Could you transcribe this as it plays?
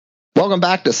Welcome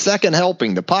back to Second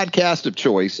Helping, the podcast of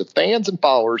choice of fans and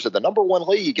followers of the number one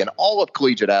league in all of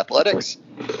collegiate athletics,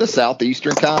 the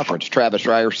Southeastern Conference. Travis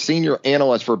Reier, senior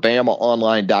analyst for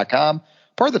BamaOnline.com,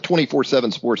 part of the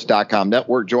 247sports.com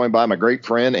network, joined by my great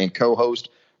friend and co-host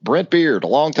Brent Beard, a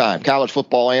longtime college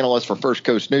football analyst for First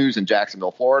Coast News in Jacksonville,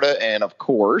 Florida, and of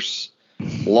course,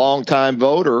 longtime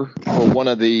voter for one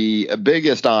of the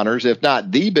biggest honors, if not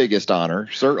the biggest honor,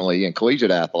 certainly in collegiate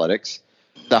athletics,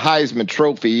 the Heisman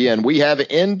Trophy. And we have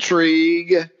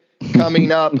intrigue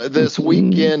coming up this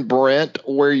weekend, Brent,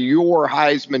 where your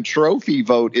Heisman Trophy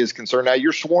vote is concerned. Now,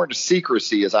 you're sworn to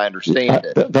secrecy, as I understand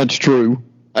it. That's true.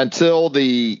 Until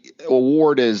the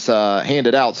award is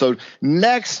handed out. So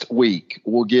next week,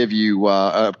 we'll give you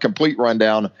a complete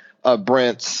rundown of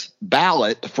Brent's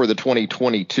ballot for the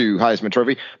 2022 Heisman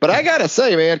Trophy. But I got to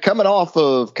say, man, coming off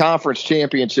of conference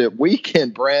championship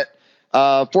weekend, Brent,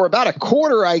 for about a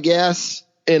quarter, I guess,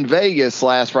 in Vegas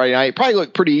last Friday night, probably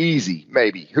looked pretty easy,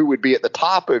 maybe, who would be at the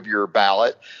top of your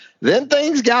ballot. Then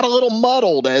things got a little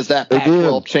muddled as that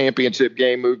Pac-12 championship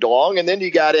game moved along, and then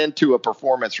you got into a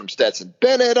performance from Stetson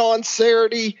Bennett on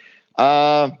Saturday.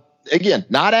 Again,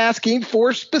 not asking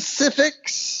for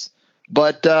specifics,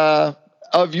 but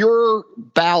of your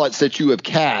ballots that you have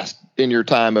cast in your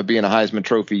time of being a Heisman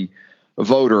Trophy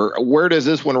voter, where does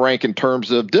this one rank in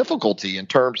terms of difficulty, in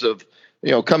terms of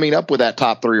coming up with that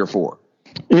top 3 or 4?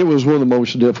 It was one of the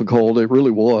most difficult. It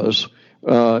really was.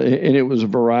 And it was a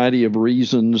variety of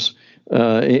reasons.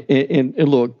 And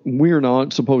look, we're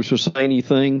not supposed to say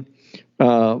anything,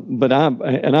 but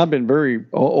I've been very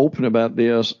open about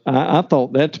this. I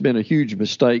thought that's been a huge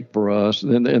mistake for us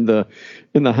in the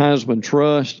Heisman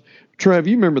Trust. Trev,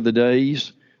 you remember the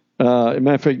days? As a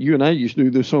matter of fact, you and I used to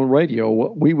do this on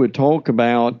radio. We would talk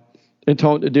about and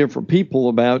talk to different people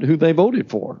about who they voted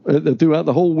for throughout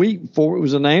the whole week before it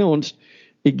was announced.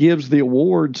 It gives the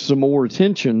awards some more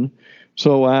attention.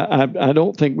 So I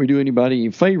don't think we do anybody any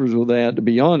favors with that, to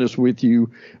be honest with you.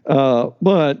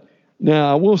 But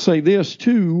now I will say this,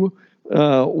 too,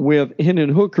 with Hendon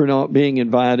Hooker not being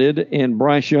invited and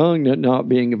Bryce Young not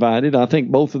being invited. I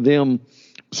think both of them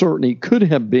certainly could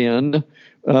have been.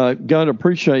 Got to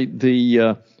appreciate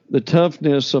the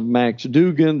toughness of Max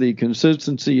Dugan, the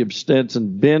consistency of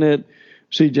Stetson Bennett.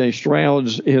 C.J. Stroud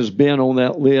has been on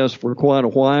that list for quite a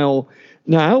while.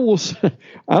 Now,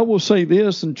 I will say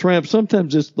this, and Trav,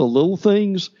 sometimes it's the little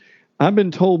things. I've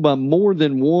been told by more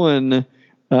than one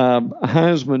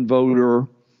Heisman voter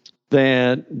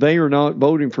that they are not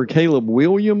voting for Caleb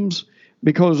Williams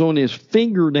because on his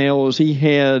fingernails he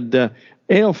had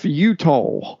F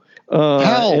Utah.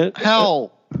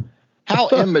 How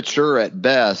immature at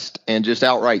best and just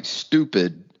outright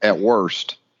stupid at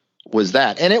worst was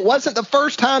that? And it wasn't the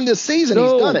first time this season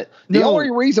he's done it. The only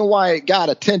reason why it got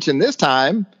attention this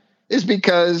time is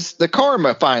because the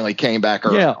karma finally came back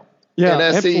around. Yeah,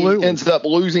 and SC absolutely. ends up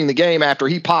losing the game after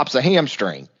he pops a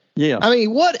hamstring. Yeah. I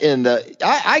mean, what in the –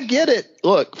 I get it.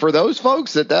 Look, for those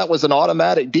folks that was an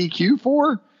automatic DQ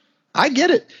for, I get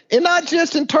it. And not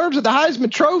just in terms of the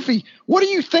Heisman Trophy. What are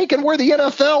you thinking where the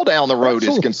NFL down the road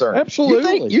is concerned?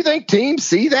 Absolutely. You think teams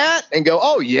see that and go,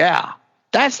 oh, yeah.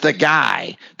 That's the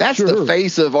guy. That's the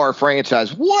face of our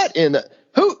franchise. What in the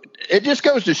who? It just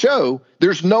goes to show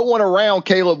there's no one around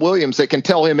Caleb Williams that can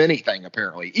tell him anything,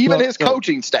 apparently, even his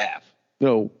coaching staff.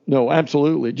 No,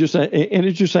 absolutely. And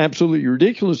it's just absolutely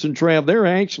ridiculous. And Trav, there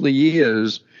actually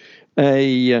is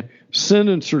a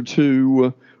sentence or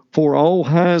two for all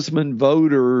Heisman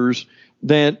voters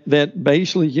that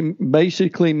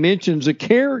basically mentions a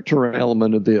character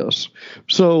element of this.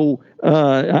 So,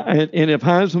 and if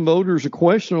Heisman voters are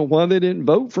questioning why they didn't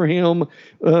vote for him,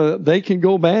 they can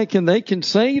go back and they can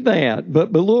say that.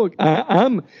 But look,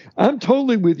 I'm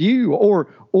totally with you.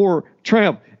 Or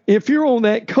Trav, if you're on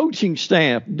that coaching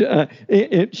staff,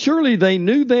 surely they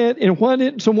knew that. And why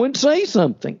didn't someone say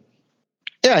something?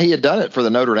 Yeah, he had done it for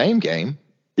the Notre Dame game.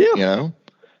 Yeah.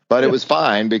 But it was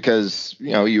fine because,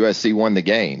 USC won the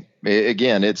game.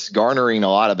 Again, it's garnering a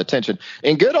lot of attention.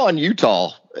 And good on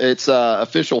Utah. It's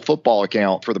official football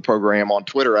account for the program on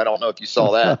Twitter. I don't know if you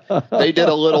saw that. They did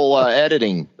a little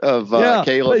editing of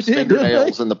Caleb's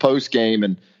fingernails in the post game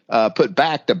and put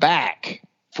back-to-back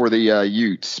for the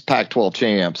Utes, Pac-12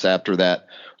 champs, after that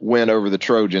win over the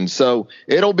Trojans. So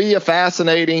it'll be a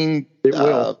fascinating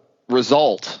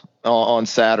result on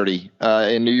Saturday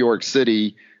in New York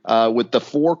City. With the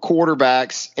 4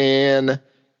 quarterbacks. And,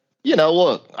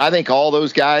 look, I think all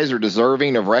those guys are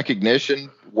deserving of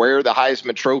recognition where the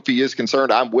Heisman Trophy is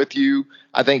concerned. I'm with you.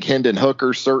 I think Hendon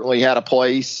Hooker certainly had a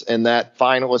place in that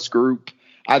finalist group.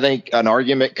 I think an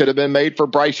argument could have been made for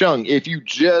Bryce Young. If you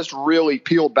just really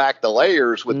peeled back the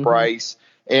layers with Bryce,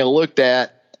 and looked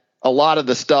at a lot of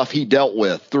the stuff he dealt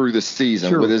with through the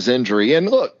season with his injury. And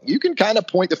look, you can kind of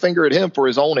point the finger at him for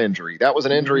his own injury. That was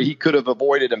an injury he could have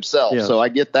avoided himself. Yeah. So I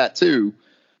get that too.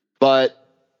 But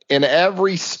in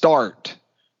every start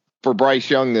for Bryce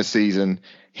Young this season,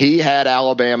 he had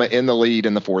Alabama in the lead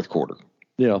in the fourth quarter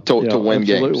to win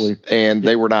games. And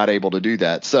they were not able to do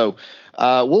that. So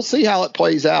we'll see how it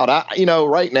plays out.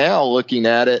 Right now looking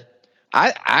at it,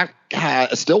 I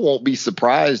still won't be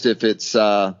surprised if it's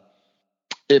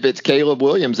Caleb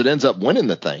Williams that ends up winning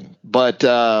the thing. But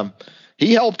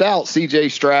he helped out C.J.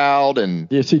 Stroud and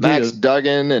Max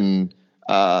Duggan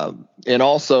and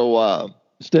also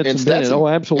Stetson Bennett. Oh,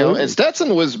 absolutely. And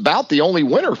Stetson was about the only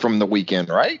winner from the weekend,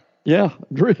 right? Yeah,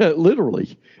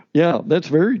 literally. Yeah, that's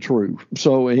very true.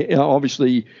 So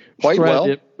obviously played well.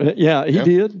 He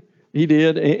did. He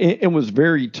did, and was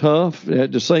very tough,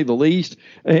 to say the least.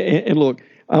 And look,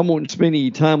 I won't spend any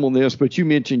time on this, but you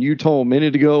mentioned Utah a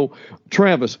minute ago.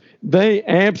 Travis, they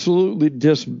absolutely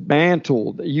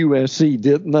dismantled USC,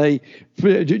 didn't they?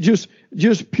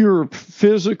 Just pure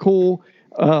physical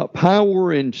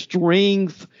power and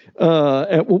strength.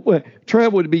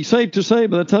 Trav, would it be safe to say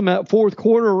by the time that fourth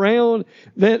quarter around,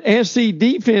 that SC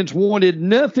defense wanted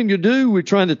nothing to do with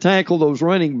trying to tackle those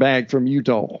running backs from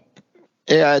Utah?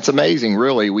 Yeah, it's amazing,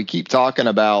 really. We keep talking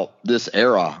about this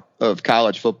era of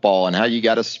college football and how you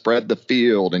got to spread the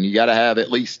field and you got to have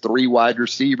at least 3 wide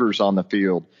receivers on the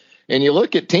field. And you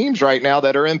look at teams right now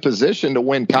that are in position to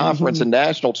win conference and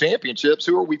national championships.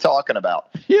 Who are we talking about?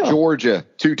 Yeah. Georgia,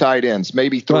 2 tight ends,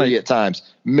 maybe 3 at times.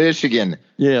 Michigan,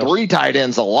 3 tight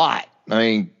ends a lot. I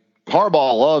mean,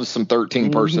 Harbaugh loves some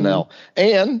 13 personnel.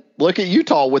 And look at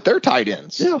Utah with their tight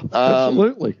ends. Yeah,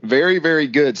 absolutely. Very, very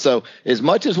good. So as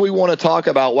much as we want to talk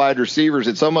about wide receivers,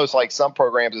 it's almost like some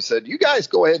programs have said, you guys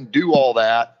go ahead and do all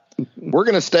that. We're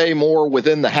going to stay more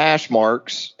within the hash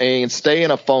marks and stay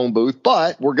in a phone booth,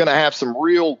 but we're going to have some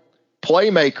real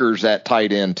playmakers at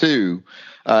tight end too.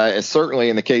 Certainly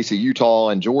in the case of Utah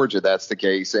and Georgia, that's the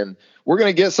case. And we're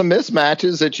going to get some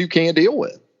mismatches that you can't deal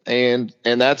with. And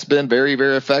that's been very,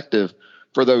 very effective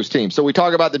for those teams. So we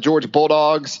talk about the Georgia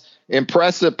Bulldogs,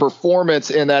 impressive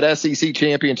performance in that SEC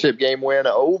championship game win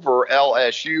over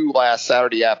LSU last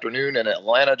Saturday afternoon in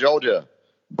Atlanta, Georgia,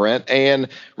 Brent. And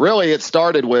really it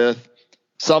started with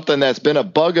something that's been a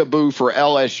bugaboo for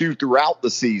LSU throughout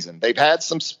the season. They've had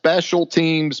some special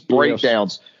teams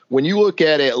breakdowns. Yes. When you look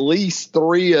at least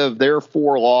 3 of their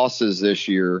 4 losses this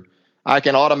year, I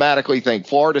can automatically think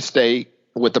Florida State,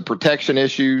 with the protection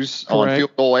issues on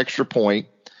field goal extra point.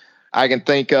 I can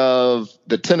think of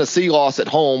the Tennessee loss at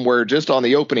home where just on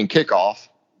the opening kickoff,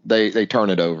 they turn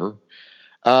it over.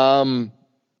 And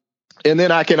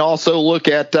then I can also look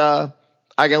at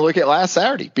last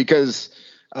Saturday because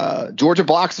Georgia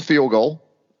blocks the field goal.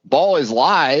 Ball is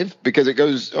live because it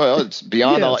goes, it's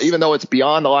beyond, even though it's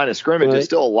beyond the line of scrimmage, it's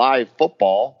still a live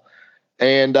football.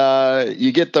 And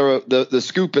you get the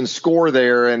scoop and score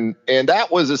there. And that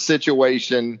was a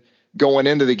situation going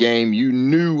into the game you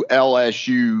knew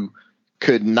LSU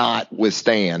could not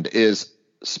withstand is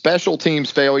special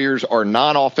teams failures or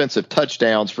non-offensive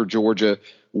touchdowns for Georgia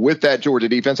with that Georgia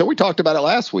defense. And we talked about it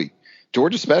last week.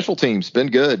 Georgia special teams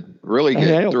been good, really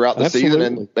good throughout the season,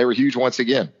 and they were huge once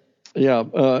again. Yeah,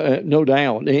 no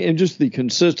doubt. And just the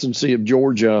consistency of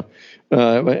Georgia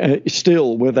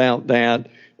still without that.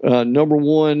 Number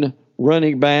 1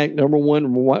 running back, number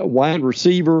 1 wide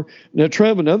receiver. Now,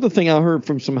 Trev, another thing I heard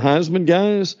from some Heisman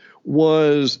guys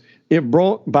was if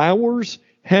Brock Bowers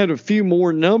had a few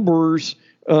more numbers,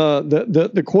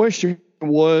 the question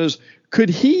was, could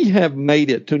he have made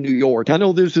it to New York? I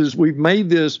know we've made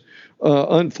this,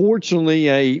 unfortunately,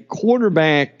 a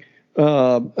quarterback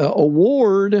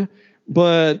award,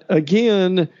 but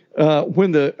again,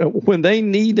 when they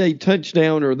need a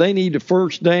touchdown or they need a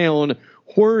first down,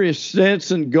 where is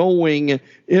Stetson going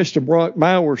is to Brock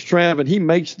Bowers, Trav, and he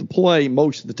makes the play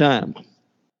most of the time.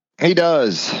 He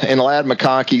does. And Ladd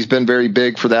McConkey's been very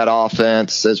big for that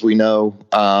offense, as we know.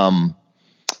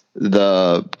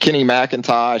 The Kenny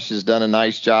McIntosh has done a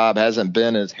nice job, hasn't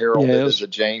been as heralded as a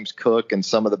James Cook and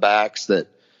some of the backs that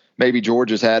maybe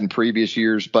Georgia's had in previous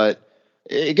years. But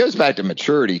it goes back to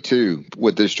maturity, too,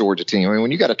 with this Georgia team. I mean,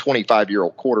 when you got a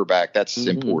 25-year-old quarterback, that's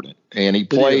important. And he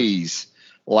plays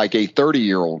like a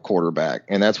 30-year-old quarterback.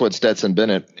 And that's what Stetson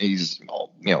Bennett, he's,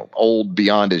 old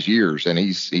beyond his years, and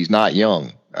he's not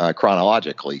young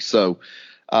chronologically. So,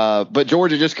 but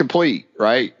Georgia just complete,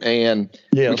 right? And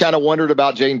we kind of wondered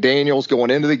about Jaden Daniels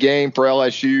going into the game for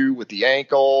LSU with the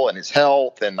ankle and his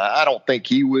health. And I don't think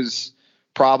he was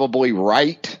probably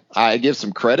right. I give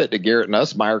some credit to Garrett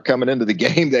Nussmeier coming into the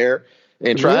game there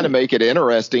and trying to make it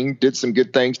interesting. Did some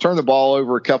good things, turned the ball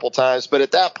over a couple times, but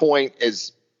at that point,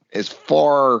 as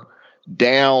far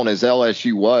down as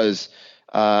LSU was,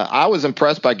 I was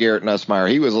impressed by Garrett Nussmeier.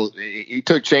 He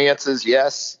took chances,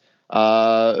 yes,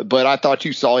 but I thought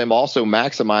you saw him also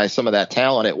maximize some of that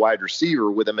talent at wide receiver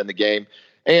with him in the game.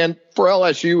 And for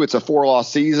LSU, it's a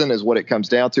 4-loss season is what it comes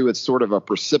down to. It's sort of a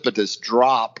precipitous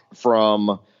drop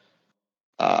from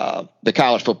the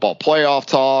college football playoff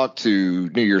talk to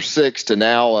New Year's Six to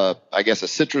now, I guess, a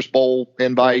Citrus Bowl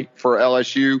invite for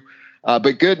LSU.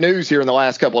 But good news here in the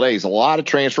last couple of days. A lot of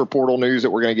transfer portal news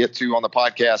that we're going to get to on the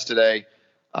podcast today.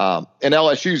 And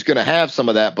LSU is going to have some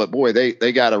of that. But, boy,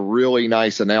 they got a really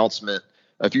nice announcement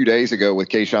a few days ago with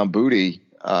Kayshon Boutte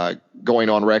going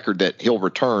on record that he'll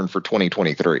return for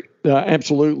 2023.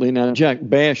 Absolutely. Now, Jack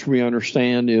Bash, we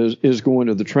understand, is going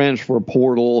to the transfer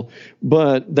portal,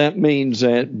 but that means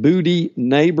that Boutte,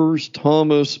 Neighbors,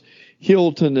 Thomas,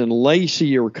 Hilton, and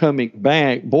Lacey are coming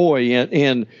back. Boy,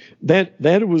 and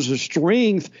that was a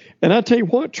strength. And I tell you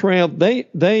what, Trav,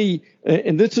 they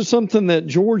and this is something that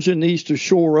Georgia needs to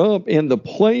shore up in the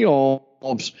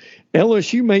playoffs.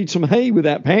 LSU made some hay with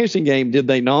that passing game, did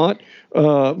they not?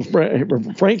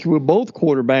 Frankly, with both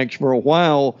quarterbacks for a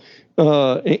while,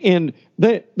 and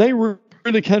they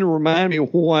really kind of remind me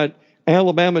of what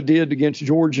Alabama did against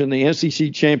Georgia in the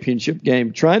SEC championship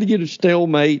game. Try to get a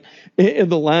stalemate in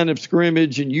the line of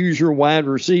scrimmage and use your wide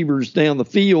receivers down the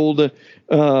field.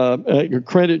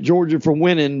 Credit Georgia for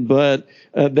winning, but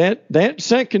that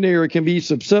secondary can be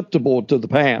susceptible to the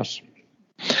pass.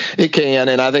 It can,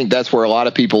 and I think that's where a lot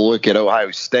of people look at Ohio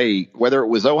State, whether it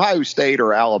was Ohio State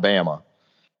or Alabama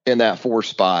in that 4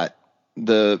 spot.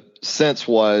 The sense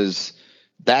was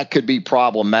that could be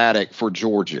problematic for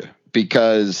Georgia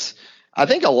because I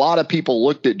think a lot of people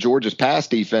looked at Georgia's pass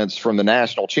defense from the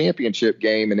national championship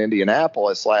game in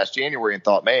Indianapolis last January and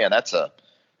thought, man, that's a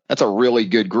really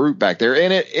good group back there.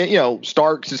 And it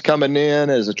Starks is coming in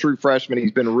as a true freshman.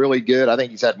 He's been really good. I think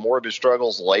he's had more of his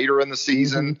struggles later in the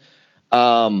season.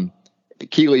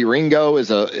 Keely Ringo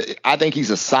I think he's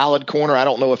a solid corner. I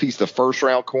don't know if he's the first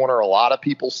round corner. A lot of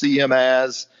people see him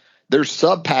as. Their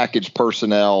sub-package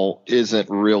personnel isn't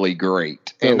really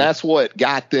great. And that's what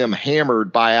got them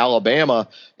hammered by Alabama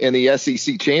in the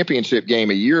SEC championship game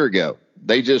a year ago.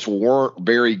 They just weren't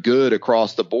very good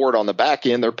across the board on the back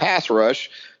end. Their pass rush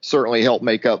certainly helped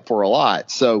make up for a lot.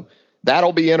 So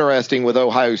that'll be interesting with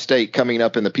Ohio State coming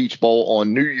up in the Peach Bowl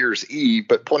on New Year's Eve,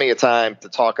 but plenty of time to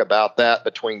talk about that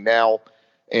between now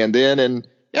and then. And,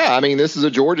 yeah, I mean, this is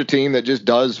a Georgia team that just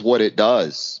does what it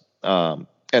does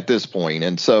at this point.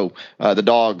 And so the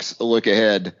Dogs look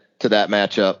ahead to that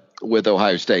matchup with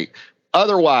Ohio State.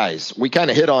 Otherwise, we kind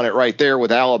of hit on it right there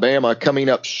with Alabama coming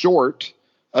up short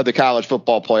of the college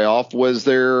football playoff. Was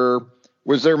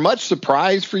there much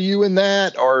surprise for you in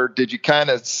that, or did you kind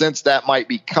of sense that might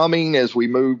be coming as we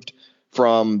moved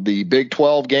from the Big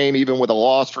 12 game, even with a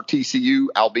loss for TCU,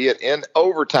 albeit in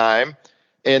overtime,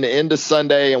 and into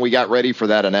Sunday, and we got ready for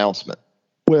that announcement?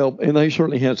 Well, and they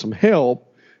certainly had some help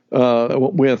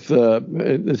with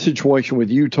the situation with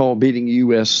Utah beating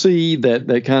USC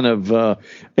that kind of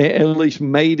at least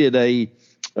made it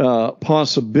a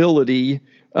possibility.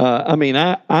 I mean,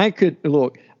 I could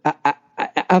look.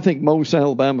 I think most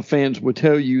Alabama fans would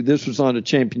tell you this was not a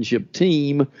championship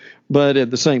team, but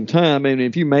at the same time, and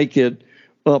if you make it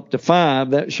up to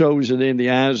 5, that shows it in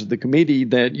the eyes of the committee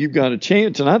that you've got a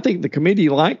chance. And I think the committee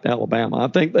liked Alabama. I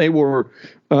think they were.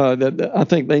 I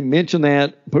think they mentioned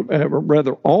that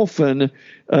rather often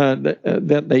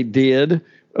that they did.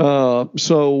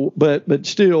 But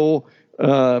still,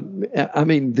 I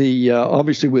mean,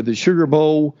 obviously with the Sugar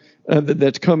Bowl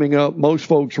that's coming up, most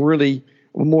folks really,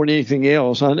 more than anything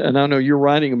else, and I know you're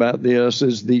writing about this,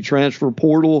 is the transfer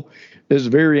portal is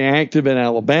very active in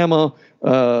Alabama.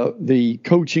 The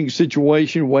coaching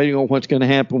situation, waiting on what's going to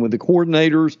happen with the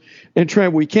coordinators. And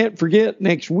Trav, we can't forget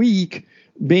next week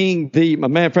being a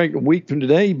matter of fact, a week from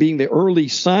today being the early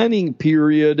signing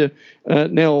period.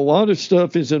 Now, a lot of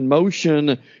stuff is in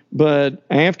motion, but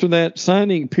after that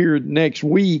signing period next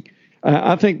week,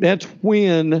 I think that's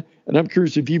when, and I'm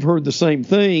curious if you've heard the same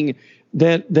thing,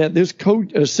 that this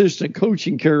assistant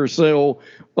coaching carousel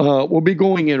will be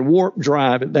going in warp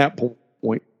drive at that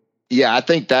point. Yeah, I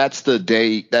think that's the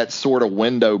date, that sort of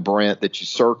window, Brent, that you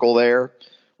circle there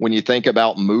when you think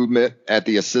about movement at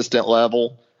the assistant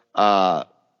level.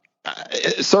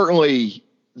 Certainly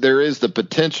there is the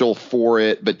potential for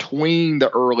it between the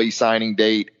early signing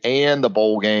date and the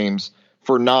bowl games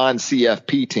for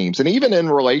non-CFP teams. And even in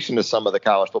relation to some of the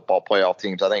college football playoff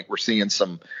teams, I think we're seeing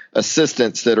some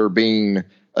assistants that are being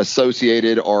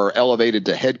associated or elevated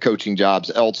to head coaching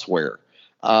jobs elsewhere.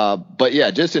 But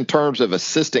yeah, just in terms of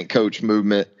assistant coach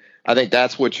movement, I think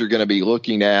that's what you're going to be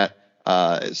looking at.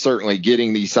 Certainly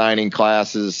getting these signing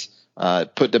classes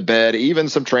put to bed, even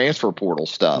some transfer portal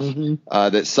stuff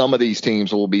that some of these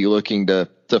teams will be looking to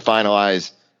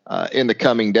finalize in the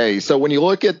coming days. So when you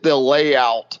look at the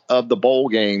layout of the bowl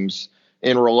games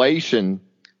in relation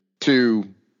to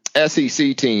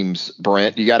SEC teams,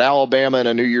 Brent, you got Alabama in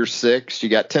a New Year's Six, you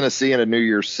got Tennessee in a New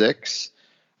Year's Six,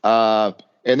 and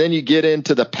then you get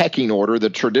into the pecking order, the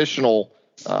traditional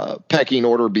pecking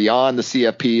order beyond the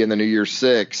CFP and the New Year's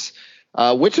Six.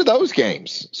 Which of those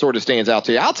games sort of stands out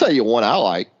to you? I'll tell you one I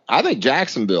like. I think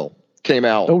Jacksonville came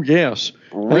out. Oh, yes.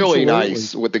 Really Absolutely.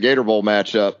 Nice with the Gator Bowl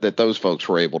matchup that those folks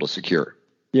were able to secure.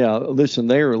 Yeah, listen,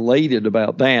 they're elated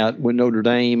about that when Notre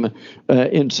Dame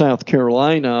in South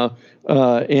Carolina.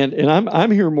 And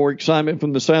I'm hearing more excitement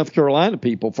from the South Carolina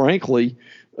people, frankly,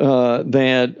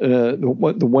 that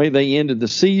the way they ended the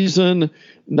season,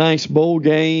 nice bowl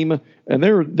game. And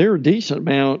there are a decent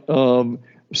amount of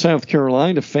South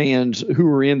Carolina fans who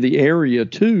are in the area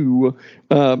too.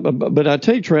 But I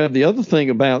tell you, Trav, the other thing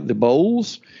about the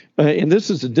bowls, and this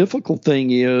is the difficult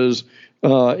thing, is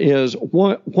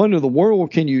what in the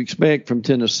world can you expect from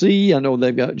Tennessee? I know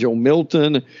they've got Joe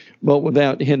Milton, but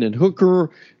without Hendon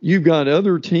Hooker, you've got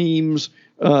other teams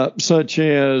such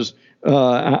as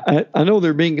I know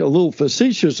they're being a little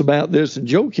facetious about this and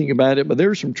joking about it, but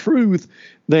there's some truth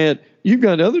that you've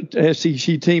got other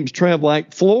SEC teams, Trav,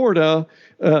 like Florida.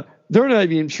 They're not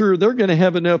even sure they're going to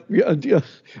have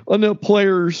enough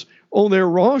players on their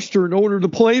roster in order to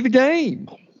play the game.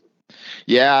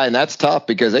 Yeah, and that's tough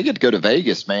because they get to go to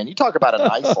Vegas, man. You talk about a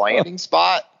nice landing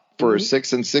spot for a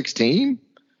 6-6 team.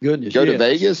 Goodness, go to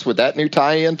Vegas with that new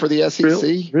tie-in for the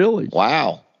SEC. Really?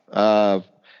 Wow.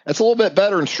 That's a little bit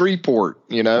better in Shreveport,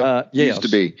 Yes. Used to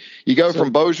be. You go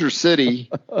from Bossier City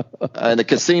and the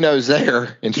casinos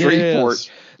there in Shreveport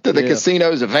to the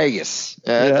casinos of Vegas.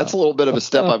 That's a little bit of a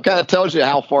step up. Kind of tells you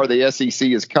how far the SEC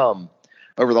has come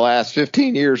over the last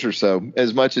 15 years or so,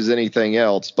 as much as anything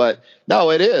else. But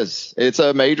no, it is. It's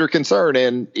a major concern.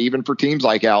 And even for teams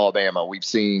like Alabama, we've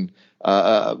seen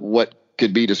what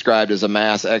could be described as a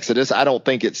mass exodus. I don't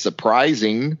think it's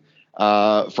surprising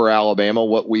for Alabama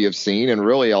what we have seen, and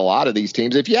really a lot of these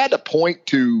teams. If you had to point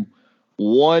to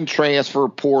one transfer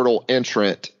portal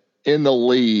entrant in the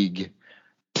league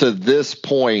to this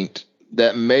point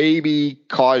that maybe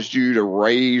caused you to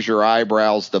raise your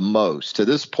eyebrows the most to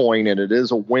this point, and it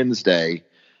is a Wednesday,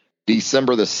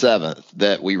 December the 7th,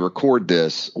 that we record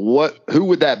this, who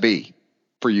would that be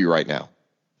for you right now?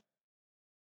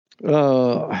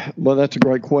 Well, that's a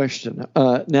great question.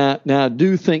 Now I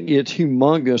do think it's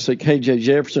humongous that KJ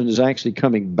Jefferson is actually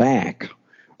coming back.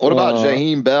 What about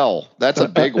Jaheim Bell? That's a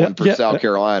big one for South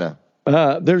Carolina.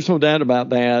 There's no doubt about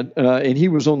that. And he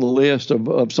was on the list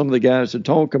of some of the guys that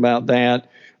talk about that,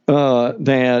 all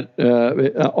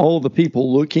the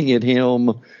people looking at him,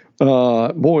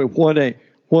 look,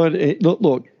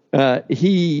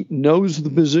 he knows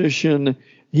the position.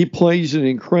 He plays it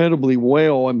incredibly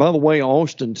well. And by the way,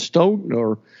 Austin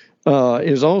Stogner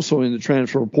is also in the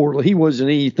transfer portal. He wasn't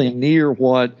anything near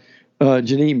what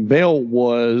Jaheim Bell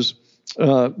was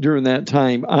during that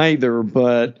time either.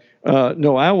 But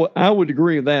no, I would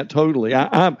agree with that totally.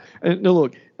 I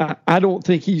don't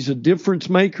think he's a difference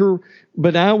maker,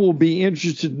 but I will be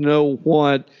interested to know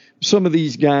what some of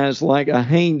these guys like a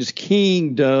Haynes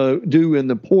King do in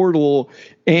the portal.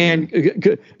 And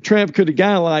Trav, could a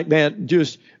guy like that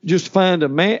just find a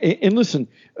man? And listen,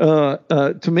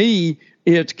 to me,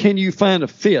 it's can you find a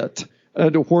fit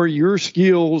to where your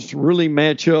skills really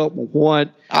match up with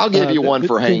what? I'll give you one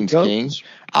for Haynes King.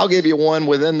 I'll give you one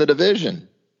within the division.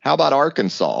 How about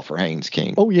Arkansas for Haynes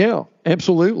King? Oh yeah,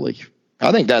 absolutely.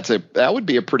 I think that would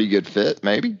be a pretty good fit.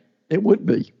 Maybe it would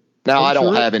be. Now, I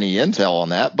don't have any intel on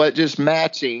that, but just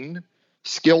matching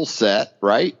skill set,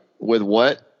 right, with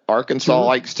what Arkansas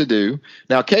likes to do.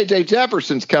 Now, KJ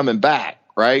Jefferson's coming back,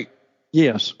 right?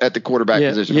 Yes. At the quarterback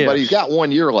position, but he's got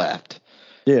 1 year left.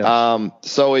 Yeah.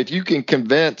 So if you could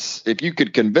convince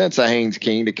a Haynes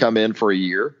King to come in for a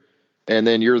year, and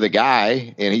then you're the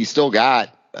guy, and he's still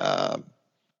got,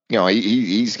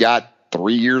 he's got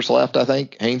 3 years left, I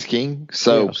think, Haynes King.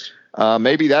 So. Yes.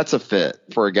 Maybe that's a fit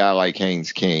for a guy like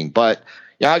Haynes King. But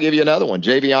I'll give you another one,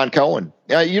 Javion Cohen.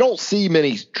 You don't see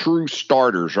many true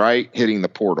starters, right, hitting the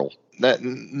portal.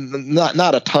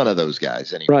 Not a ton of those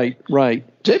guys anyway.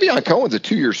 Right. Javion Cohen's a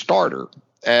 2-year starter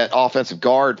at offensive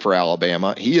guard for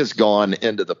Alabama. He has gone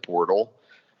into the portal.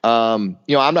 I'm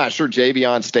not sure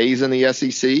Javion stays in the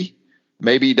SEC.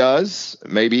 Maybe he does.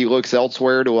 Maybe he looks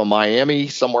elsewhere to a Miami,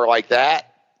 somewhere like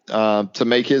that, to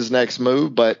make his next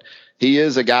move. But he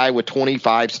is a guy with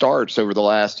 25 starts over the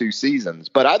last 2 seasons.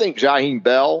 But I think Jaheim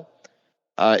Bell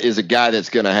is a guy that's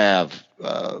going to have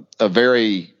a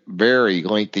very, very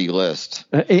lengthy list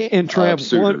and Trav, of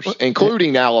suitors,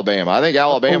 including Alabama. I think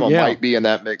Alabama might be in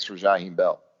that mix for Jaheim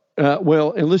Bell.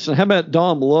 Well, and listen, how about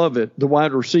Dom Lovett, the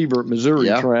wide receiver at Missouri?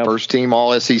 Yeah, Trav? first team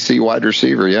All SEC wide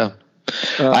receiver. Yeah,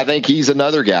 I think he's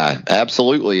another guy.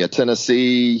 Absolutely, a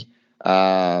Tennessee,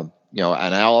 an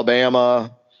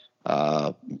Alabama,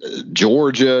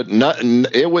 Georgia.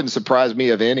 It wouldn't surprise me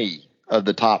if any of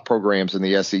the top programs in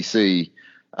the SEC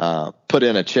put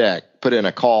in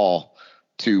a call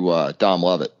to Dom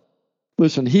Lovett.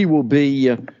 Listen, he will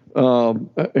be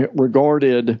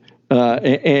regarded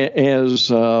as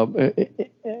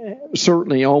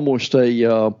certainly almost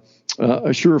a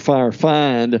surefire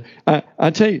find. I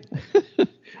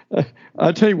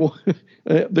tell you what,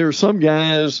 there are some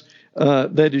guys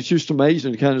that it's just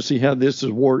amazing to kind of see how this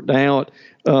has worked out.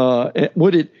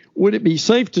 Would it be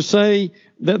safe to say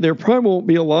that there probably won't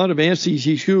be a lot of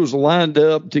SEC schools lined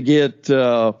up to get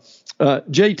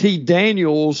JT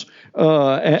Daniels, who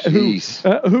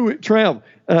Trav?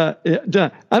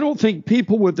 I don't think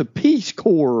people with the Peace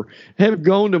Corps have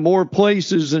gone to more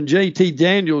places than JT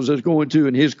Daniels is going to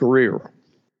in his career.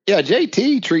 Yeah,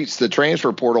 JT treats the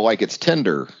transfer portal like it's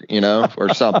Tinder,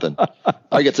 or something.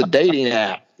 Like it's a dating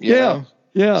app. Yeah,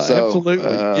 absolutely.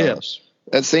 Yes.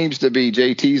 That seems to be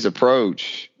JT's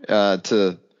approach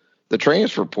to the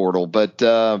transfer portal. But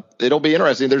it'll be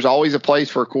interesting. There's always a place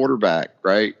for a quarterback,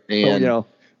 right? And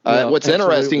what's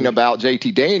interesting about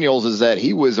JT Daniels is that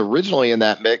he was originally in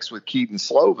that mix with Keaton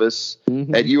Slovis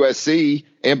at USC,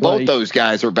 and both those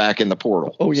guys are back in the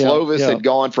portal. Slovis had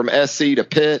gone from SC to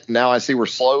Pitt. Now I see where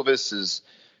Slovis is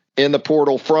in the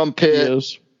portal from Pitt.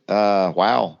 Yes.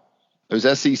 Wow. Those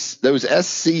SC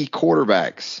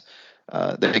quarterbacks,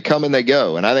 they come and they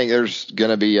go. And I think there's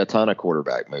going to be a ton of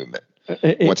quarterback movement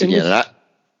once again.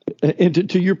 And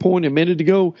to your point a minute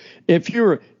ago, if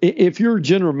you're a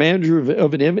general manager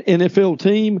of an NFL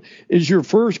team, is your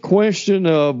first question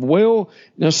of, well,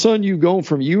 now son, you've gone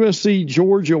from USC,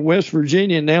 Georgia, West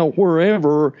Virginia, now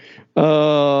wherever.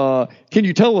 Can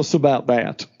you tell us about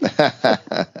that?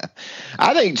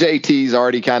 I think JT's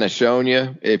already kind of shown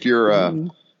you if you're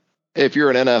an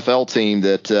NFL team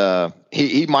that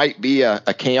he might be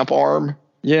a camp arm.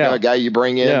 Yeah, a guy you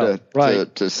bring in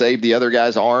to save the other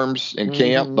guy's arms in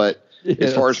camp. But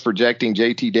as far as projecting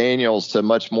JT Daniels to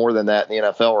much more than that in the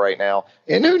NFL right now,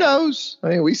 and who knows? I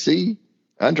mean, we see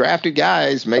undrafted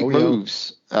guys make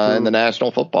moves in the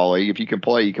National Football League. If you can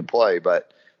play, you can play.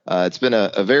 But it's been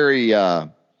a very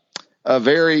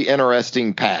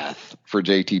interesting path for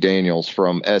JT Daniels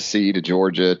from SC to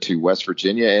Georgia to West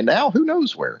Virginia, and now who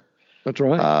knows where. That's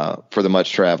right. For the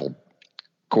much traveled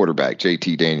quarterback,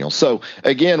 JT Daniels. So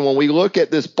again, when we look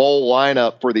at this bowl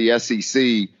lineup for the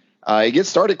SEC, it gets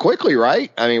started quickly,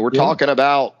 right? I mean, we're talking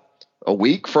about a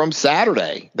week from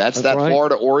Saturday. That's that right.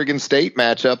 Florida-Oregon State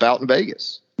matchup out in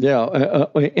Vegas. Yeah.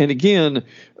 And again,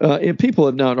 if people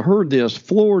have not heard this,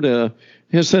 Florida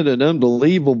has had an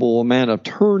unbelievable amount of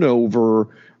turnover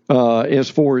as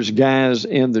far as guys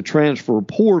in the transfer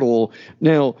portal.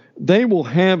 Now, they will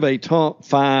have a top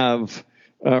 5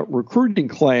 recruiting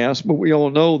class, but we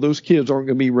all know those kids aren't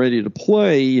going to be ready to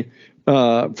play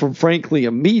frankly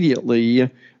immediately.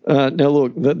 Now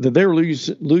look, they're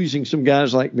losing some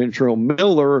guys like Ventrell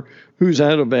Miller, who's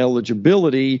out of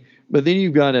eligibility, but then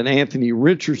you've got an Anthony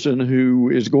Richardson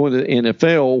who is going to the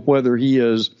NFL, whether he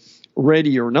is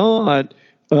ready or not.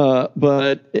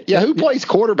 But who plays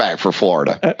quarterback for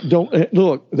Florida?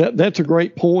 That's a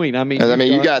great point. I mean,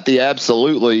 you got the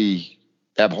absolutely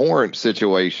abhorrent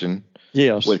situation.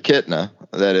 Yes. With Kitna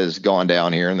that has gone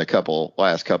down here in the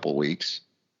last couple of weeks.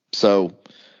 So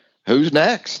who's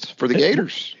next for the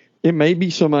Gators? It may be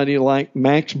somebody like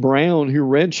Max Brown, who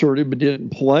redshirted but didn't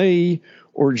play,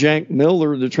 or Jack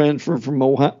Miller, the transfer from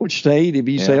Ohio State, if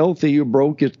he's healthy, who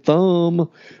broke his thumb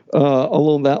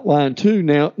along that line too.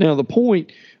 Now the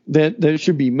point that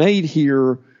should be made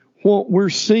here, what we're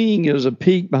seeing as a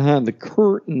peek behind the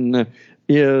curtain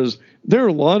is there are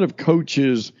a lot of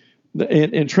coaches,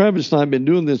 and Travis and I have been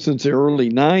doing this since the early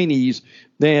 90s,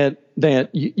 that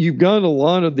you've got a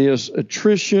lot of this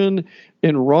attrition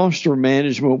and roster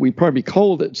management. We probably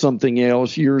called it something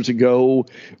else years ago,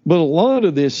 but a lot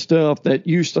of this stuff that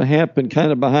used to happen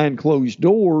kind of behind closed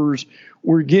doors,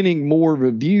 we're getting more of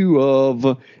a view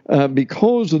of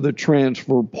because of the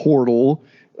transfer portal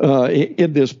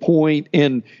at this point.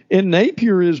 And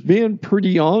Napier has been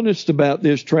pretty honest about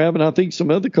this, Trav, and I think some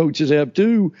other coaches have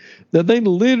too, that they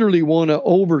literally want to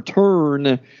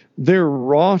overturn their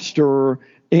roster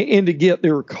and to get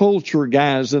their culture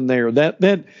guys in there.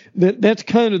 That's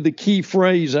kind of the key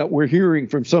phrase that we're hearing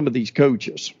from some of these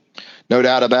coaches. No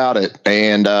doubt about it.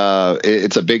 And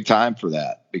it's a big time for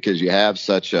that because you have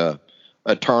such a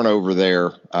turnover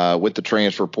there with the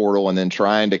transfer portal, and then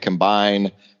trying to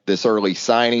combine this early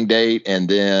signing date, and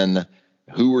then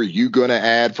who are you going to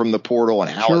add from the portal,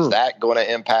 and how is that going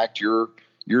to impact your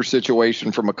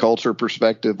situation from a culture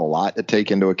perspective? A lot to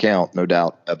take into account, no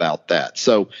doubt about that.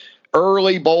 So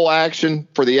early bowl action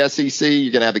for the SEC.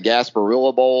 You're going to have the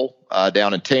Gasparilla Bowl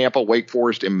down in Tampa, Wake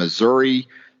Forest in Missouri,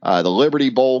 the Liberty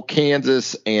Bowl,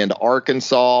 Kansas and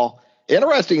Arkansas.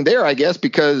 Interesting there, I guess,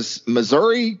 because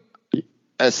Missouri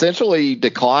essentially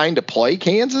declined to play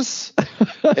Kansas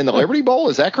in the Liberty Bowl.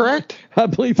 Is that correct? I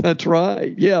believe that's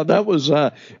right. Yeah, that was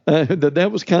that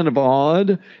was kind of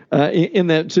odd in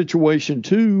that situation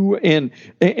too. And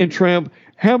Trav,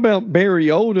 how about Barry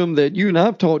Odom that you and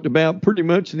I've talked about pretty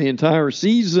much the entire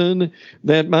season?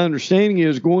 That my understanding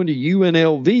is going to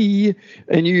UNLV,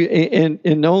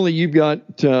 and not only you've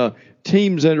got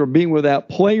teams that are being without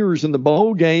players in the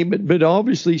bowl game, but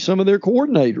obviously some of their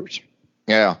coordinators.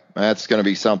 Yeah, that's going to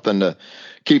be something to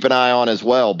keep an eye on as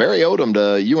well. Barry Odom to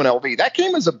UNLV. That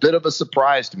came as a bit of a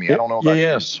surprise to me. I don't know if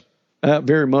yes,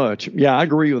 very much. Yeah, I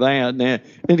agree with that.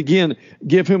 And again,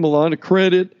 give him a lot of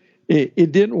credit.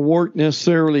 It didn't work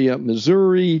necessarily at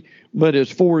Missouri, but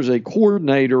as far as a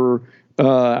coordinator,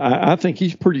 I think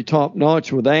he's pretty top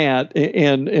notch with that.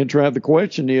 And Trav, the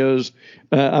question is,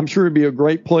 I'm sure it'd be a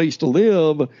great place to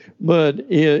live, but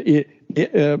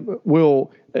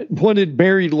what did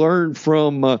Barry learn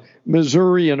from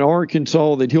Missouri and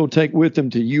Arkansas that he'll take with him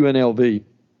to UNLV?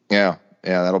 Yeah,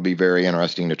 that'll be very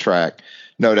interesting to track,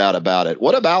 no doubt about it.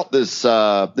 What about this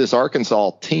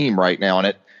Arkansas team right now?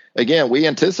 And again, we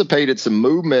anticipated some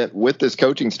movement with this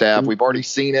coaching staff. Mm-hmm. We've already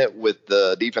seen it with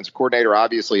the defensive coordinator,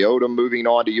 obviously Odom moving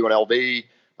on to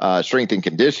UNLV. Strength and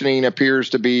conditioning appears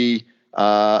to be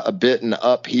a bit in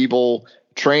upheaval.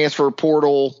 Transfer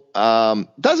portal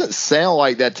doesn't sound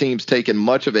like that team's taken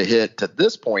much of a hit to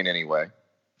this point anyway.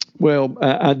 Well,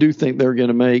 I do think they're going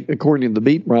to make, according to the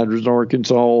beat writers in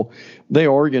Arkansas, they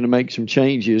are going to make some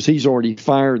changes. He's already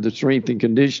fired the strength and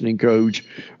conditioning coach.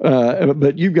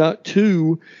 But you've got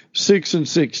 2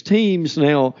 6-6 teams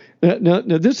now. Now,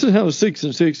 this is how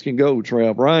 6-6 can go,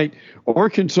 Trav, right?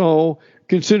 Arkansas,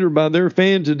 considered by their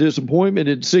fans a disappointment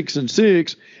at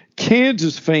 6-6.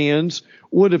 Kansas fans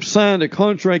would have signed a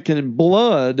contract in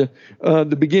blood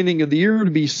the beginning of the year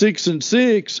to be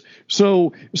 6-6.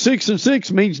 So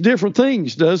 6-6 means different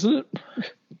things, doesn't it?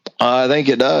 I think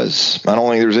it does. I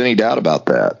don't think there's any doubt about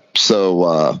that.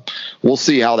 So we'll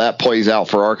see how that plays out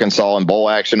for Arkansas in bowl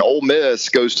action. Ole Miss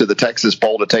goes to the Texas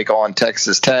Bowl to take on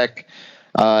Texas Tech.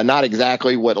 Not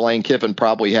exactly what Lane Kiffin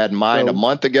probably had in mind a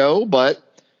month ago, but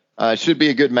should be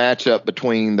a good matchup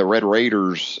between the Red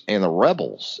Raiders and the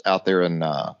Rebels out there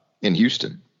in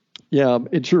Houston. Yeah,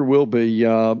 it sure will be.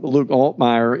 Luke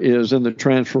Altmaier is in the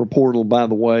transfer portal, by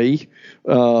the way.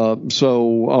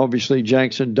 So obviously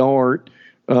Jackson Dart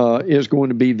is going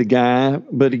to be the guy.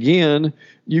 But again,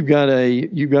 you've got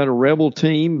a Rebel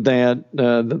team that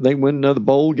they win another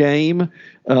bowl game.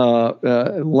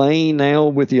 Lane now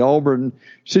with the Auburn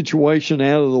situation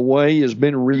out of the way has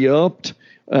been re-upped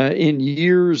in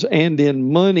years and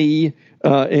in money.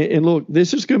 And look,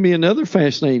 this is going to be another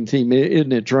fascinating team,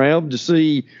 isn't it, Trav, to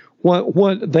see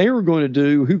what they are going to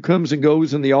do, who comes and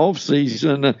goes in the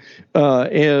offseason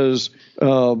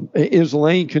as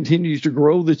Lane continues to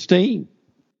grow this team.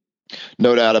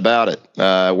 No doubt about it.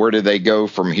 Where do they go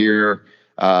from here?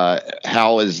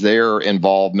 How is their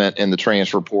involvement in the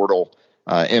transfer portal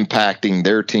impacting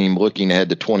their team looking ahead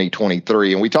to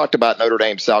 2023? And we talked about Notre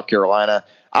Dame, South Carolina.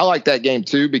 I like that game,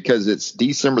 too, because it's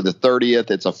December the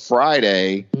 30th. It's a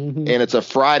Friday, and it's a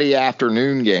Friday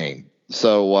afternoon game.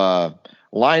 So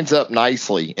lines up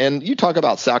nicely. And you talk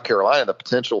about South Carolina, the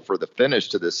potential for the finish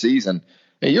to this season.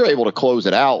 And you're able to close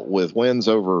it out with wins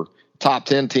over top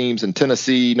 10 teams in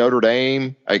Tennessee,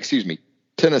 Tennessee,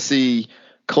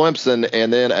 Clemson,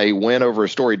 and then a win over a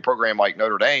storied program like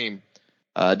Notre Dame.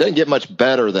 Doesn't get much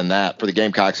better than that for the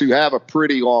Gamecocks, who have a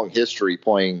pretty long history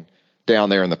playing down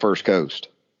there in the First Coast.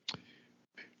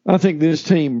 I think this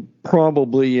team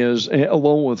probably is,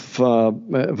 along with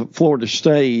Florida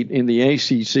State in the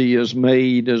ACC, has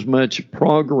made as much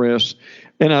progress.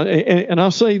 And I'll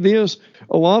say this: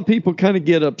 a lot of people kind of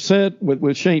get upset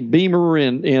with Shane Beamer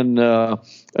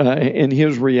and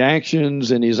his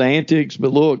reactions and his antics.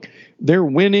 But look, they're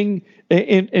winning.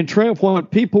 And Trev,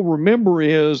 what people remember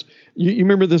is you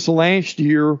remember this last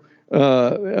year.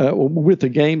 With the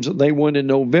games that they won in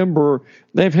November,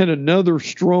 they've had another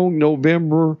strong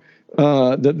November.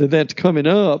 that's coming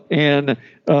up. And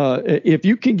if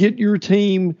you can get your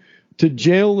team to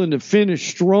gel and to finish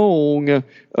strong,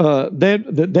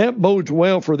 that bodes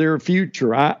well for their future.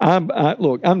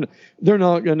 Look, they're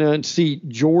not going to unseat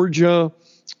Georgia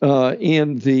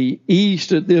in the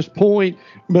East at this point,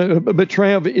 but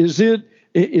Trav,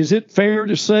 is it fair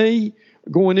to say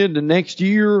going into next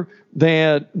year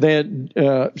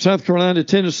that South Carolina,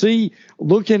 Tennessee,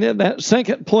 looking at that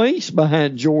second place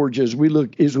behind Georgia as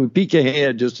we peek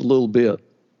ahead just a little bit?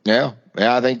 Yeah,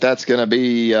 I think that's going to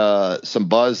be some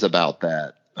buzz about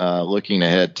that looking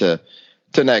ahead to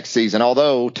next season.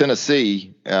 Although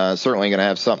Tennessee certainly going to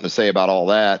have something to say about all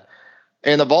that.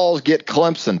 And the Vols get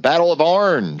Clemson, Battle of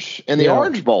Orange in the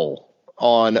Orange Bowl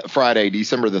on Friday,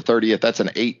 December the 30th. That's an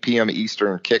 8 p.m.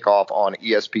 Eastern kickoff on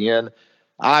ESPN.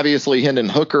 Obviously, Hendon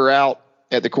Hooker out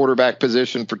at the quarterback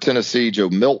position for Tennessee. Joe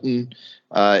Milton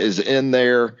is in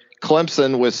there.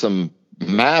 Clemson with some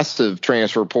massive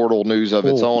transfer portal news of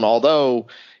its own. Although,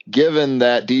 given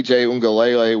that DJ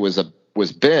Ungalele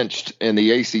was benched in the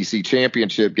ACC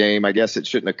championship game, I guess it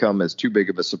shouldn't have come as too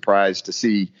big of a surprise to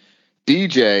see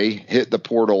DJ hit the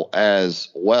portal as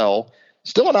well.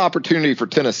 Still an opportunity for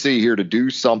Tennessee here to do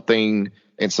something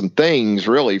and some things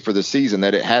really for the season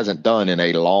that it hasn't done in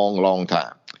a long, long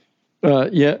time.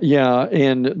 Yeah,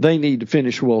 and they need to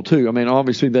finish well too. I mean,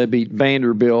 obviously they beat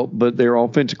Vanderbilt, but their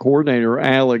offensive coordinator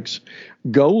Alex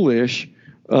Golish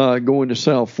going to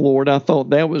South Florida, I thought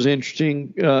that was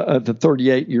interesting. At the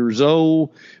 38 years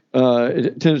old,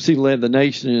 Tennessee led the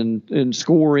nation in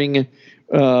scoring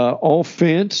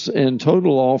offense and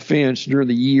total offense during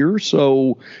the year.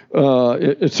 So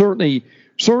it's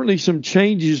certainly some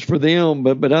changes for them,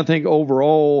 but I think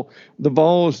overall the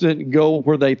Vols didn't go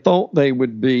where they thought they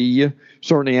would be,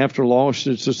 certainly after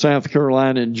losses to South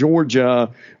Carolina and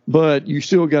Georgia. But you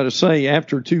still got to say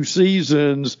after 2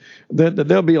 seasons that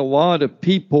there'll be a lot of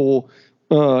people,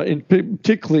 and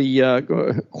particularly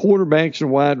quarterbacks and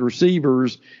wide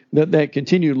receivers, that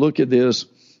continue to look at this,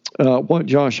 what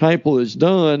Josh Heupel has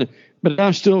done. But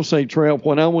I still say, Trev,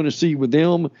 what I want to see with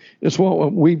them is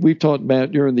what we've talked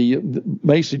about during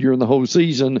the whole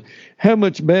season. How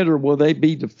much better will they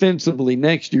be defensively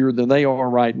next year than they are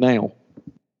right now?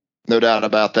 No doubt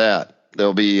about that.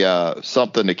 There'll be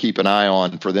something to keep an eye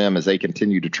on for them as they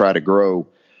continue to try to grow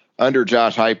under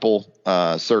Josh Heupel.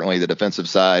 Certainly the defensive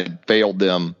side failed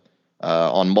them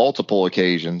on multiple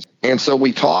occasions. And so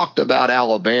we talked about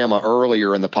Alabama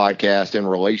earlier in the podcast in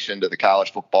relation to the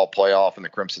college football playoff and the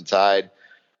Crimson Tide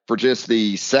for just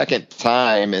the second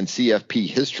time in CFP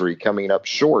history coming up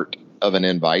short of an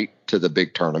invite to the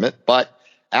big tournament. But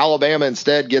Alabama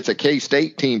instead gets a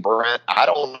K-State team, Brent. I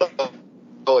don't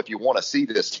know if you want to see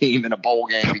this team in a bowl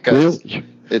game because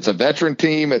it's a veteran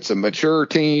team. It's a mature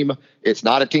team. It's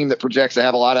not a team that projects to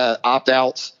have a lot of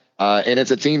opt-outs. And it's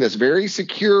a team that's very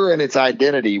secure in its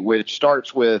identity, which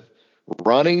starts with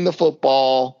running the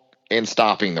football and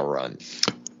stopping the run.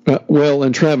 Well,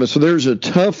 and Travis, so there's a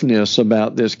toughness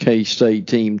about this K-State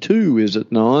team too, is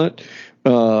it not?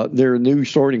 Their new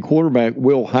starting quarterback,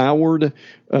 Will Howard,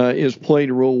 is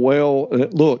played real well.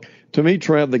 Look, to me,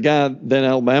 Trav, the guy that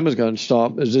Alabama's going to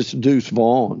stop is this Deuce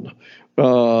Vaughn,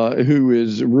 who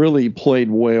has really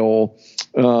played well.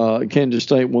 Kansas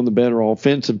State, one of the better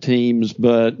offensive teams,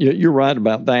 but you're right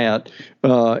about that.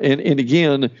 And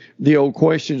again, the old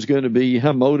question is going to be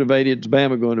how motivated is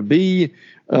Bama going to be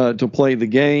to play the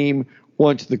game?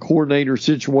 What's the coordinator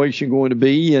situation going to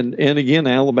be? And again,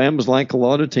 Alabama's like a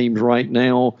lot of teams right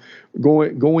now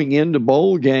going into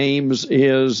bowl games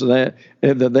is that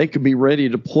they could be ready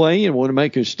to play and want to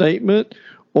make a statement,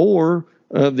 or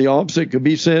the opposite could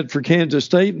be said for Kansas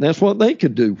State, and that's what they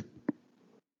could do.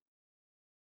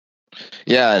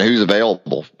 Yeah, and who's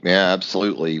available? Yeah,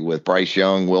 absolutely. With Bryce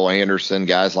Young, Will Anderson,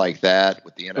 guys like that,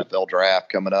 with the NFL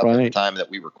draft coming up at the time that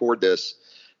we record this,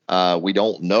 we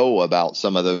don't know about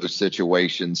some of those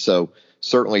situations. So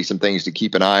certainly some things to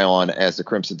keep an eye on as the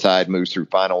Crimson Tide moves through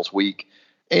finals week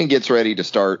and gets ready to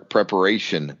start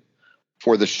preparation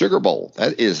for the Sugar Bowl.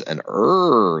 That is an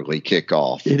early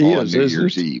kickoff on New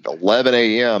Year's Eve, 11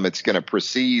 a.m. It's going to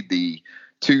precede the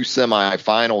 2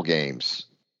 semifinal games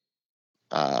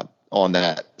on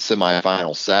that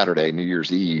semifinal Saturday, New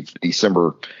Year's Eve,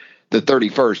 December the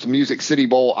 31st. Music City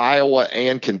Bowl, Iowa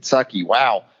and Kentucky.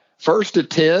 Wow. 1st to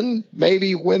 10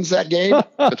 maybe wins that game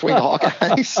between the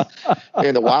Hawkeyes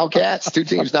and the Wildcats. 2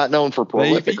 teams not known for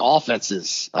prolific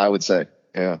offenses, I would say.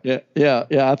 Yeah.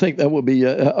 I think that would be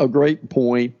a great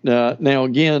point. Now,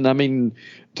 again, I mean,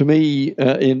 to me,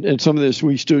 in some of this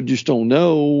we still just don't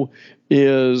know,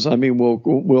 is, I mean,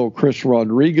 will Chris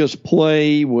Rodriguez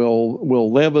play?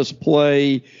 Will Levis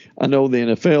play? I know the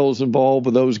NFL is involved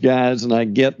with those guys, and I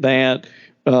get that.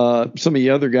 Some of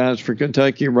the other guys for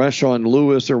Kentucky, Rashawn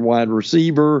Lewis, their wide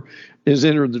receiver, has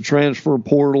entered the transfer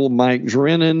portal. Mike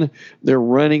Drennan, their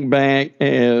running back,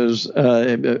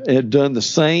 had done the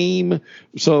same.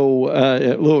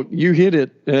 So, look, you hit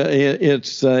it.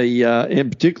 It's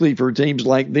and particularly for teams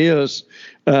like this,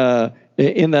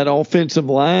 in that offensive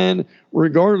line,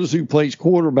 regardless who plays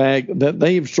quarterback, that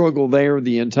they've struggled there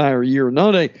the entire year.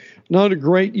 Not a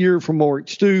great year for Mark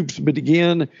Stoops, but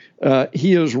again,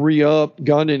 he has re-upped,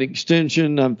 got an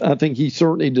extension. I think he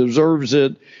certainly deserves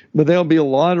it, but there'll be a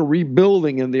lot of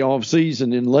rebuilding in the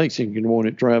offseason in Lexington, won't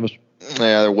it, Travis?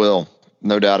 Yeah, there will.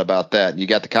 No doubt about that. You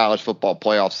got the college football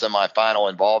playoff semifinal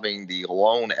involving the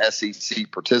lone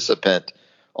SEC participant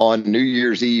on New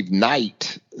Year's Eve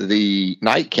night, the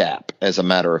nightcap, as a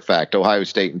matter of fact. Ohio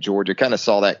State and Georgia kind of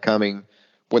saw that coming.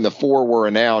 When the four were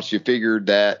announced, you figured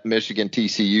that Michigan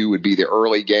TCU would be the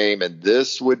early game, and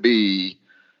this would be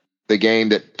the game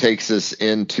that takes us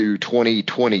into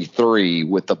 2023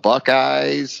 with the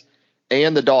Buckeyes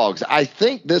and the Dogs. I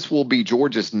think this will be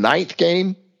Georgia's 9th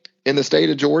game in the state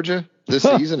of Georgia this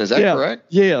season. Is that correct?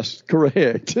 Yes,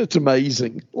 correct. It's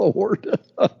amazing, Lord.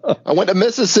 I went to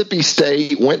Mississippi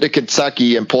State, went to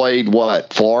Kentucky, and played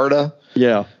Florida?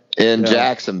 Yeah. In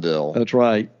Jacksonville. That's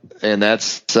right. And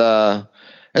that's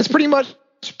pretty much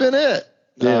been it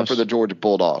for the Georgia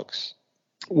Bulldogs.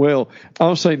 Well,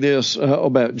 I'll say this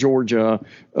about Georgia.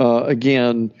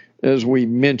 Again, as we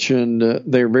mentioned,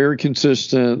 they're very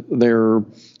consistent. They're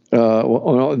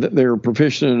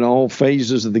proficient in all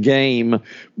phases of the game.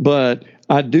 But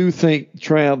I do think,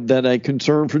 Trav, that a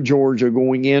concern for Georgia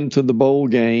going into the bowl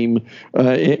game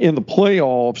in the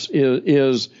playoffs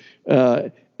is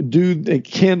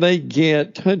can they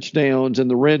get touchdowns in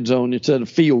the red zone instead of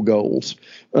field goals?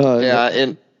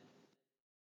 And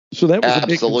so that was absolutely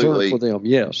a big concern for them.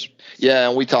 Yes. Yeah,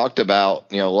 and we talked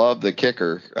about Love the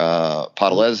kicker,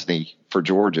 Podlesny for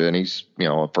Georgia, and he's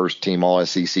a first team All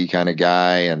SEC kind of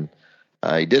guy, and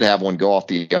he did have one go off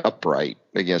the upright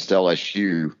against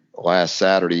LSU last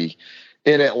Saturday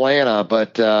in Atlanta.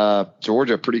 But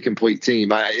Georgia, pretty complete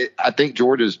team. I think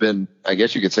Georgia's been, I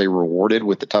guess you could say, rewarded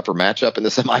with the tougher matchup in the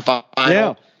semifinal.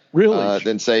 Yeah, really.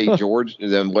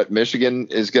 Than what Michigan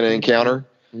is going to encounter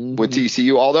with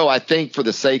TCU. Although I think for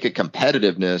the sake of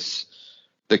competitiveness,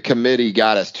 the committee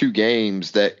got us 2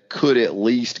 games that could at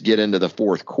least get into the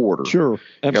fourth quarter. Sure,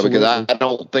 absolutely. Because I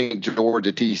don't think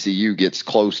Georgia TCU gets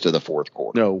close to the fourth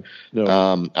quarter.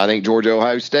 No. I think Georgia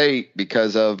Ohio State,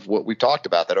 because of what we talked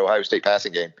about, that Ohio State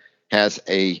passing game, has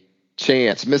a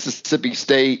chance. Mississippi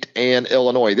State and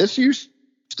Illinois. This used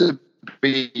to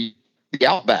be the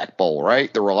Outback Bowl,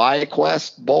 right? The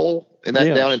ReliaQuest Bowl, and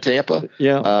that down in Tampa.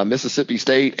 Yeah. Mississippi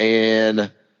State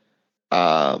and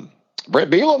Brett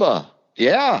Bielema.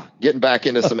 Yeah, getting back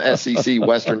into some SEC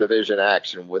Western Division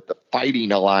action with the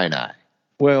Fighting Illini.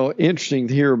 Well, interesting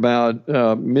to hear about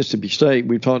Mississippi State.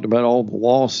 We've talked about all the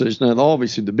losses. Now,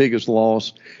 obviously, the biggest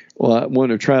loss, one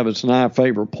of Travis and I's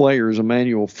favorite players,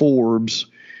 Emmanuel Forbes,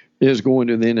 is going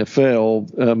to the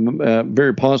NFL,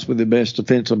 very possibly the best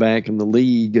defensive back in the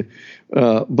league.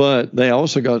 But they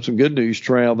also got some good news,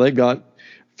 Trav. They've got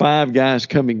 5 guys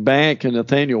coming back, and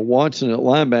Nathaniel Watson at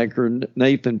linebacker,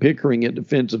 Nathan Pickering at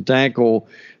defensive tackle,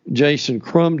 Jason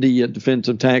Crumdy at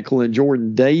defensive tackle, and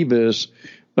Jordan Davis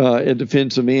at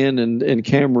defensive end, and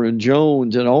Cameron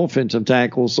Jones at offensive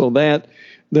tackle. So that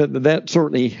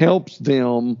certainly helps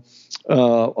them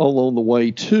along the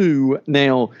way too.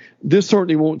 Now, this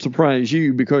certainly won't surprise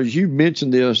you because you've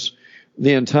mentioned this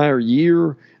the entire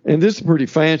year, and this is pretty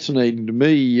fascinating to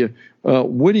me.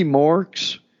 Woody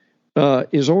Marks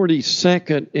is already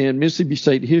second in Mississippi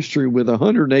State history with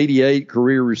 188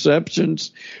 career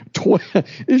receptions.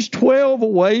 Is 12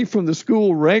 away from the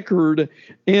school record,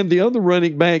 and the other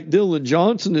running back, Dylan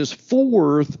Johnson, is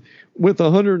 4th with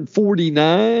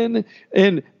 149.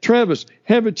 And Travis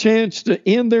have a chance to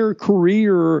end their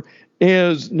career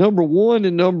as number 1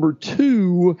 and number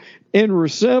 2 in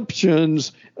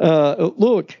receptions.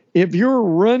 Look, if you're a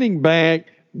running back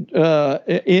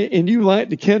and you like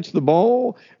to catch the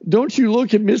ball, don't you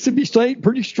look at Mississippi State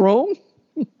pretty strong?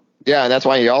 Yeah, and that's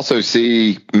why you also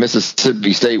see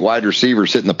Mississippi State wide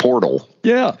receivers hitting the portal.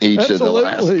 Yeah, each absolutely.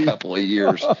 of the last couple of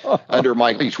years under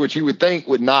Mike Leach, which you would think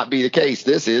would not be the case.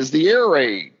 This is the air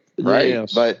raid, right?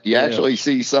 Yes. But you actually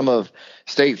see some of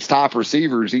State's top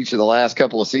receivers each of the last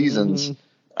couple of seasons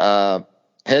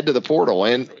head to the portal.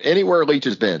 And anywhere Leach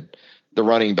has been, the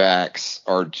running backs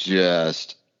are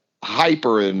just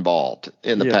hyper involved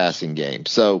in the passing game.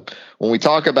 So when we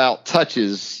talk about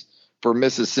touches for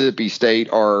Mississippi State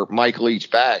are Mike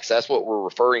Leach backs. That's what we're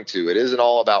referring to. It isn't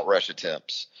all about rush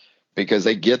attempts because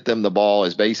they get them the ball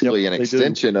as basically an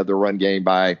extension of the run game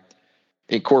by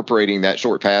incorporating that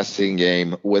short passing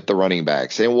game with the running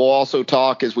backs. And we'll also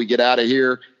talk as we get out of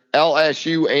here,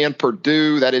 LSU and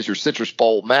Purdue. That is your Citrus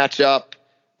Bowl matchup.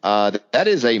 That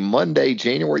is a Monday,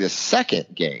 January the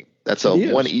 2nd game. That's a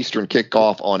 1 Eastern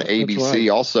kickoff on ABC. Right.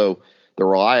 Also, the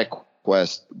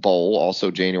ReliaQuest Bowl,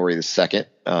 also January the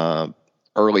 2nd,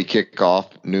 early kickoff,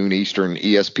 noon Eastern,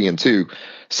 ESPN2.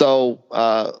 So,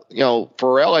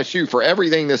 for LSU, for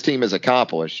everything this team has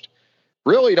accomplished,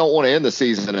 really don't want to end the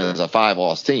season as a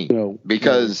 5-loss team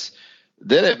because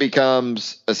then it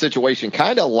becomes a situation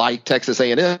kind of like Texas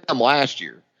A&M last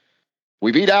year.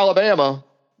 We beat Alabama,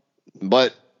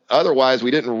 but otherwise we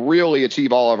didn't really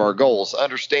achieve all of our goals.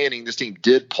 Understanding this team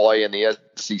did play in the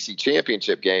SEC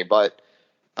championship game, but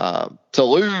to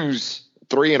lose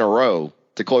 3 in a row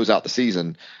to close out the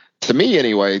season, to me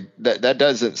anyway, that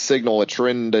doesn't signal a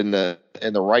trend in the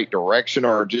right direction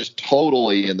or just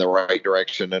totally in the right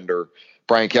direction under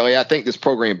Brian Kelly. I think this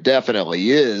program definitely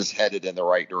is headed in the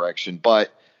right direction,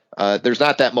 but there's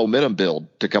not that momentum build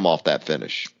to come off that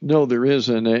finish. No, there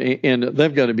isn't, and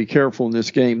they've got to be careful in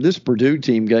this game. This Purdue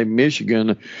team gave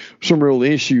Michigan some real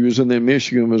issues, and then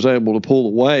Michigan was able to pull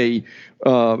away.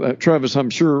 Travis, I'm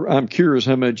curious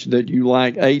how much that you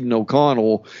like Aiden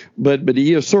O'Connell, but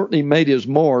he has certainly made his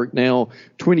mark. Now,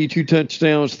 22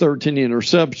 touchdowns, 13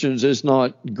 interceptions is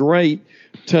not great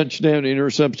touchdown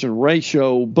interception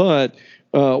ratio, but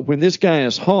when this guy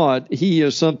is hot, he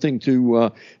is something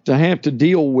to have to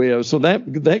deal with. So that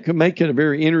could make it a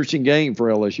very interesting game for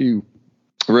LSU.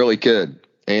 Really could.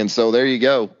 And so there you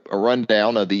go, a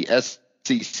rundown of the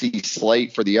SEC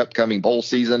slate for the upcoming bowl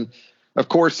season. Of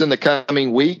course, in the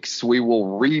coming weeks, we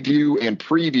will review and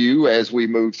preview as we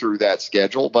move through that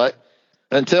schedule. But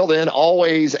until then,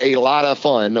 always a lot of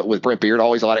fun with Brent Beard.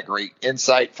 Always a lot of great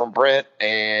insight from Brent.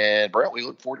 And Brent, we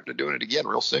look forward to doing it again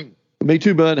real soon. Me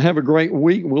too, bud. Have a great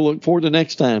week. We'll look forward to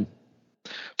next time.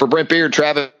 For Brent Beard,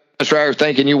 Travis Schreier,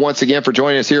 thanking you once again for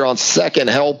joining us here on Second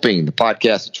Helping, the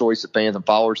podcast of choice of fans and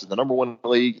followers of the number one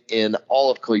league in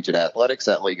all of collegiate athletics.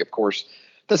 That league, of course,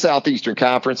 the Southeastern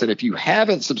Conference. And if you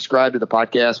haven't subscribed to the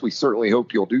podcast, we certainly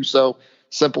hope you'll do so.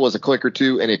 Simple as a click or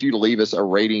two. And if you'd leave us a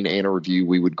rating and a review,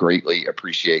 we would greatly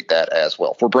appreciate that as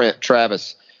well. For Brent,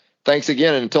 Travis, thanks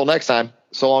again. And until next time,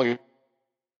 so long.